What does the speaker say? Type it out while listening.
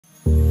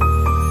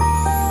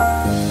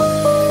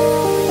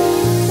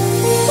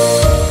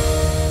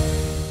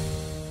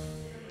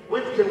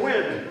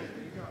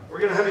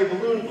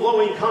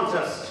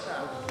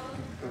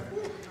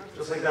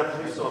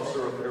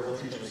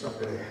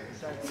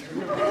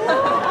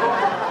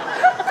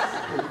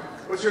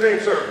What's your name,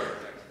 sir?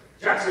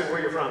 Jackson, where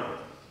are you from?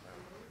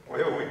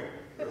 Wyoming.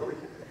 Really?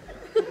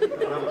 I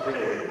don't have a blue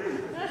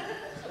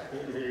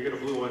one. You get a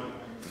blue one.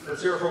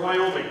 Let's hear it for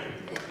Wyoming.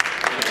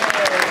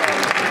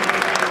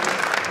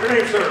 Your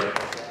name, sir?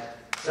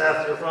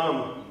 Seth, you're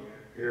from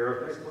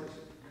here. Nice place.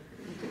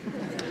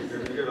 You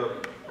get a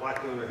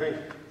black one, I think.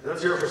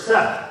 Let's hear it for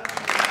Seth.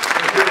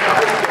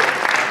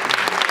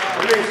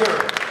 Your name, sir?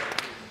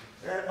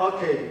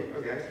 Okay.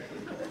 Okay.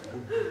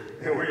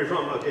 And where are you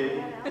from,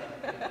 okay?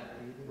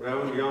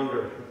 Round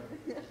yonder.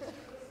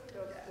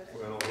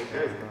 Well,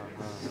 okay.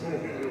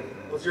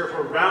 Let's hear it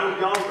for round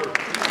yonder.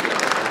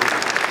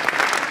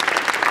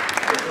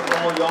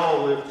 All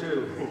y'all live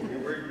too.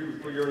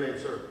 Where's your name,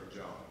 sir?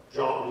 John.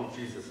 John. Oh,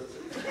 Jesus. That's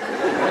it.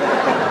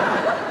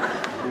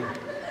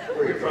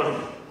 Where are you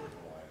from?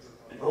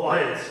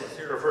 Alliance. Let's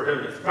hear it for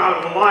him. He's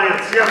proud of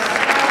Alliance. Yes.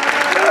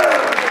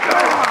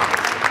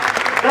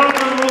 Gentlemen,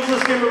 the rules of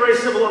this game are very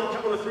simple. On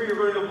count of 3, you're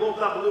going to blow up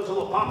that balloon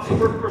until it pops. The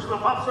first person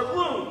that pops their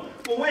balloon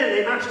will win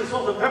a matching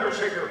salt and pepper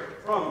shaker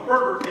from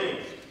Burger King.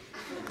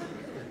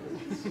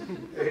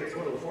 It's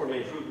one of the 4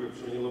 main food groups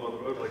when you live on the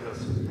road like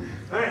this.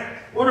 All right,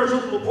 1 or 2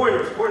 little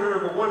pointers. Pointer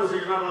number 1 is that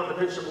you're not allowed to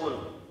pinch the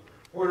balloon.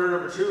 Pointer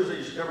number 2 is that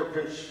you should never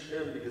pinch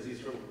him because he's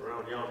from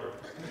around yonder.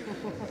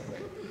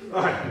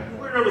 All right,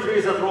 pointer number 3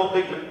 is that they're all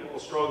big men, all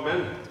strong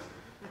men.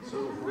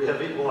 So we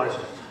have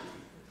equalizers.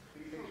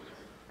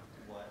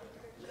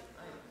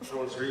 This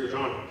one's for you,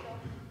 John.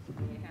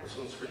 This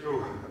one's for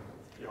you,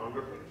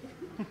 yonder.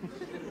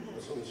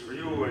 This one's for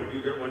you, and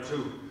you get one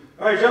too.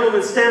 All right,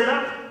 gentlemen, stand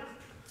up.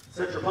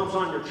 Set your pumps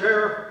on your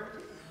chair.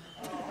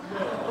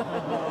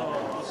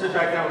 Sit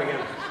back down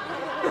again.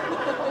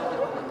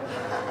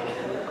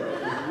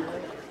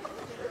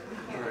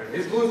 All right,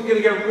 these balloons are going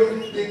to get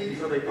really big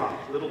before they pop.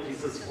 Little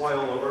pieces fly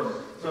all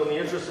over. So in the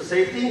interest of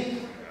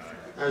safety,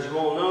 as you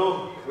all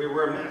know, we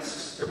wear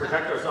masks to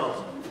protect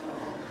ourselves.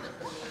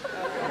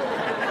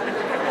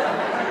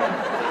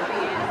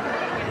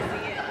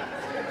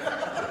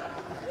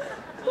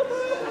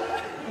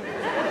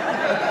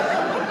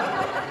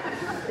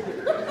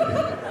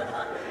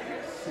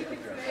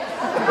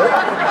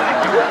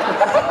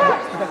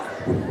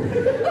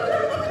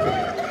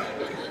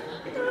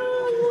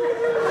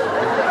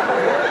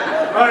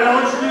 All right,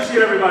 I'll introduce you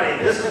to everybody.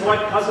 This is why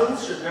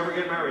cousins should never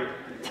get married.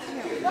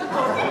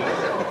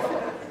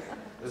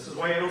 This is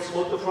why you don't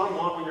smoke the front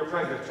lawn when you're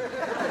pregnant.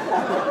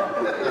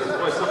 This is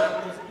why some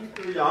people eat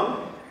their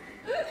young.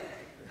 You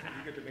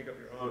get to make up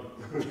your own.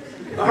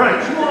 All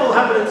right, you all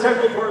have an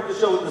integral part of the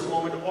show at this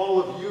moment. All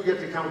of you get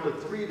to count to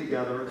 3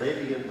 together. They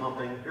begin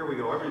pumping. Here we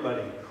go,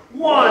 everybody.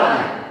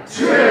 1, 2,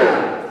 3.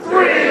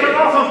 They're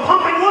off and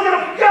pumping. Look at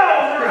them go.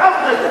 They're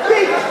out the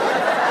gate.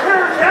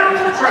 They're down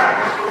the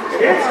track.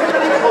 It's going to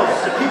be close,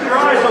 so keep your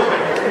eyes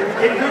open.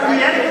 It could be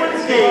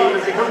anyone's game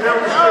as they come down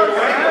the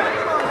straightaway.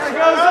 There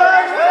goes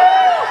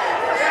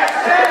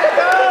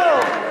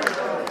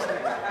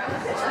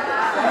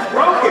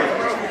broke it.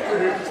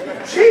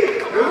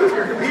 Cheap, dude.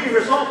 You're competing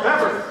for salt and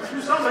pepper.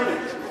 Do something.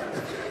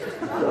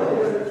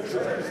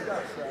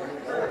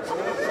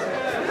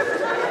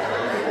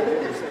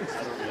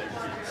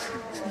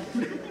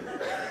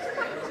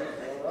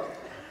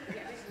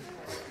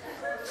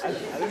 I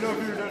didn't know if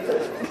you were done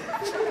that.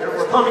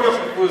 We're pumping up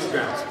the balloons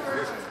now.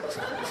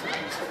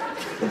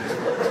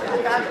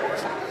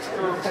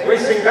 We're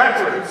racing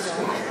backwards.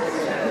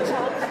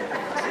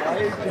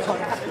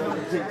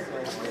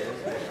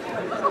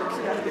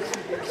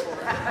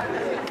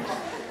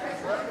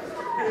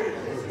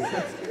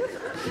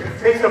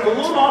 Take the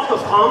balloon off the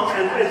pump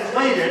and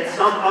inflate it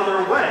some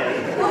other way.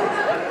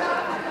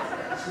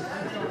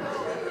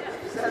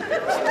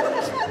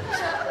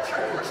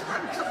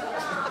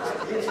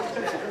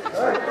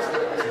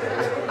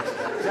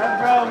 That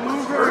girl,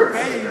 move her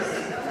face.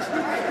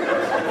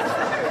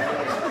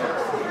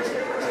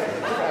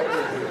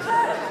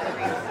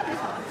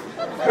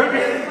 Could be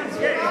anyone's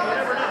game, you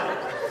never know.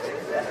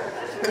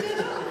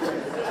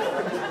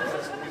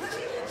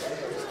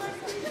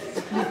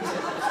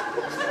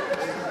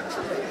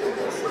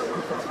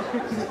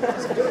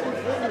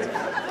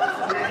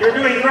 You're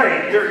doing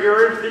great.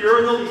 You're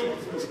in the lead.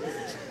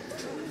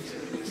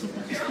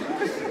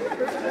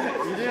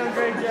 You're doing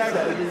great,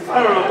 Jackson. I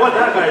don't know what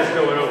that guy's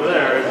doing over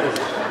there. It's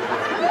just...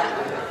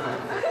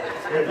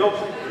 Yeah, you're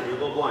a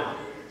little blind.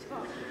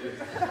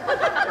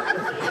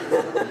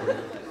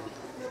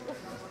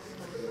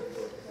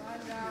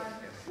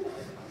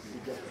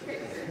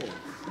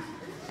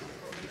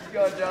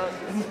 Go, John.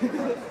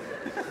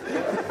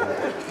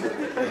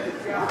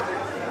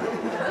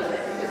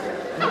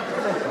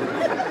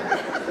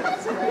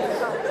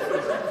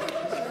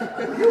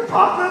 You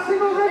pop that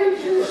thing already?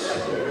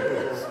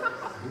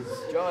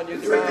 John, you're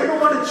They don't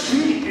want to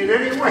cheat in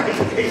any way.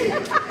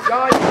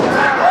 John,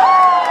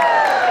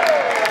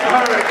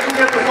 all right, you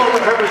get the salt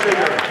and pepper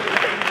shaker.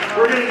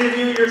 We're going to give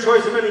you your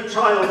choice of any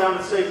child down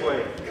at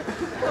Safeway.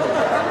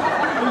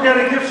 You got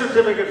a gift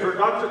certificate for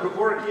Dr.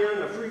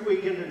 Kevorkian, a free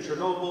weekend in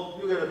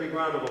Chernobyl. You got a big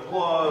round of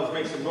applause.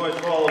 Make some noise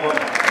for all of us.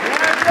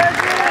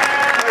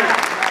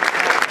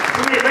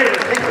 Do me a favor,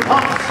 take the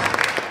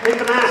puffs, take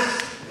the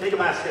masks, make a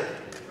basket.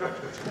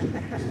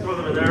 Throw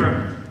them in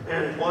there.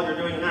 And while you're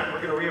doing that,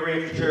 we're going to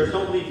rearrange the chairs.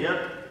 Don't leave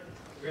yet.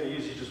 We're going to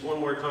use you just one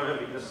more time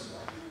because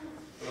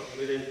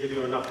we didn't give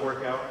you enough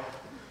workout.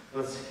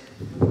 Let's see.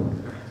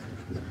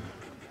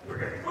 We're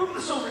going to move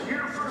this over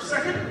here for a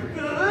second.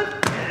 Good.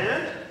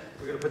 And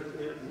we're going to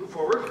move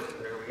forward.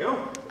 There we go.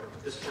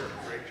 Put this chair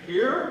right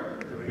here.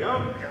 There we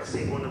go. Got to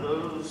see one of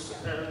those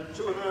and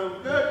two of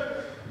them.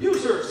 Good. You,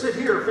 sir, sit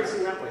here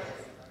facing that way.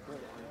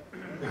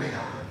 There we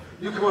go.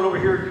 You come on over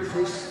here. You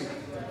face.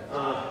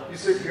 You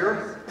sit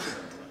here.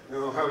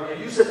 No,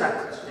 you sit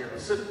backwards. Here,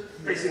 sit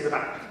facing the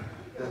back.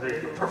 There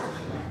you go. Perfect.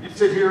 You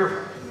sit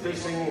here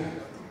facing.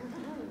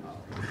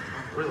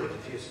 I'm really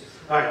confused.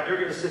 All right, you're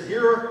going to sit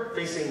here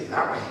facing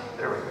that way.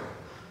 There we go.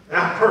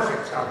 Now,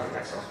 perfect. All right,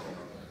 excellent.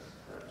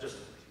 Just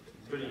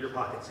put it in your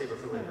pocket. Save it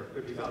for later.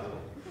 Could be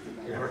valuable.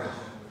 You never know.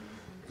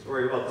 Just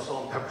worry about the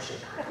salt and pepper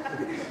shaker.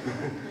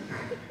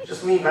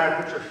 Just lean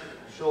back. Put your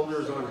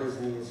shoulders on his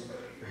knees.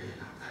 There you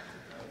go.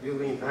 You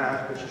lean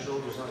back. Put your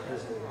shoulders on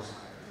his knees.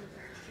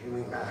 You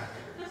lean back.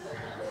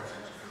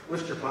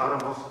 Lift your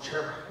bottom off the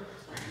chair.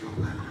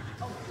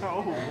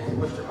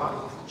 Lift your bottom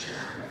off the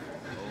chair.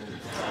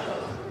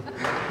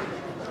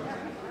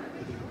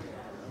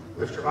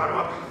 Lift your bottom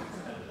up.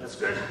 That's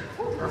good.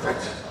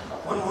 Perfect.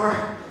 One more.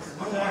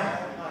 One more.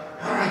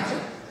 All right.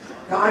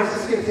 Guys,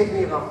 this is going to take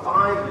me about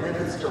 5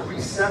 minutes to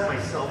reset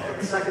myself for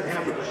the second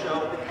half of the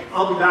show.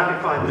 I'll be back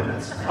in 5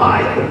 minutes.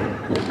 Bye.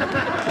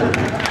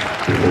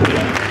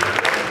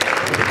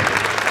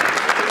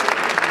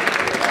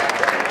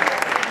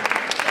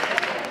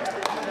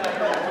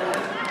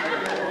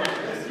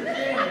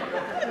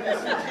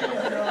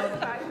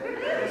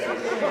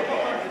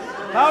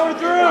 Power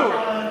through!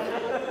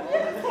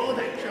 Hold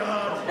it,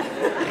 John.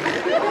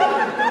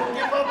 Don't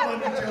give up on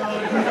me,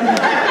 John.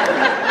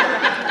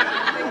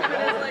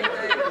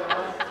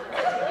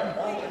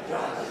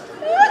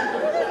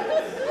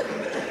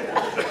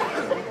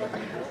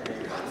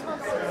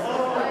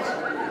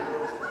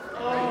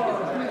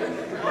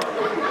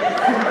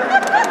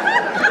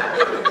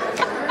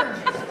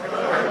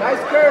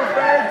 Nice curve,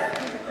 Fred!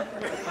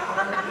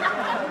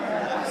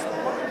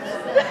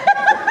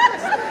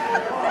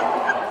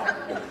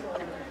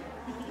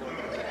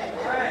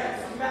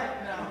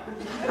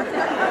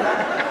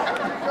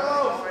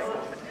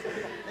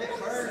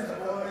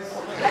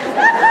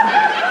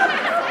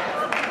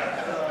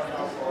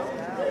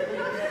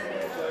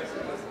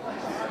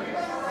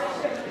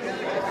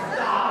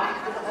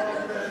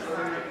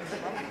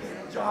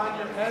 John,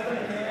 your heavy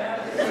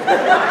hand.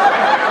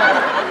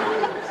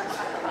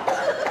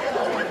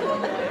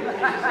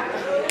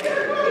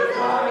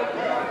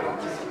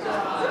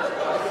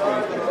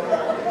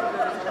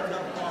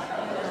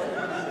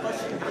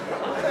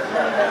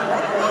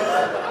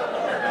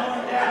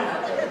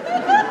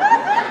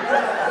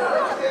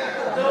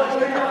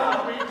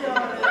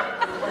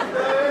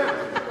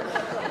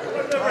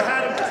 I've never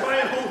had him try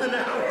and hold it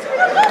out.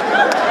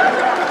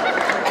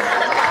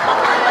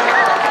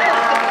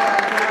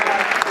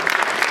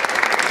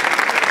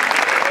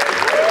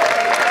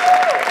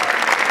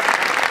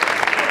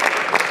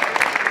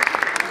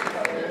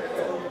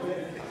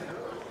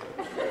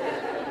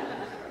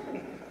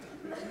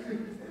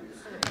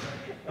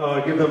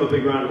 Give them a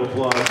big round of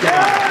applause.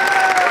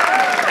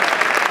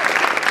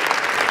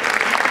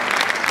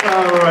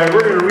 All right,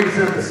 we're going to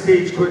reset the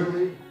stage quickly.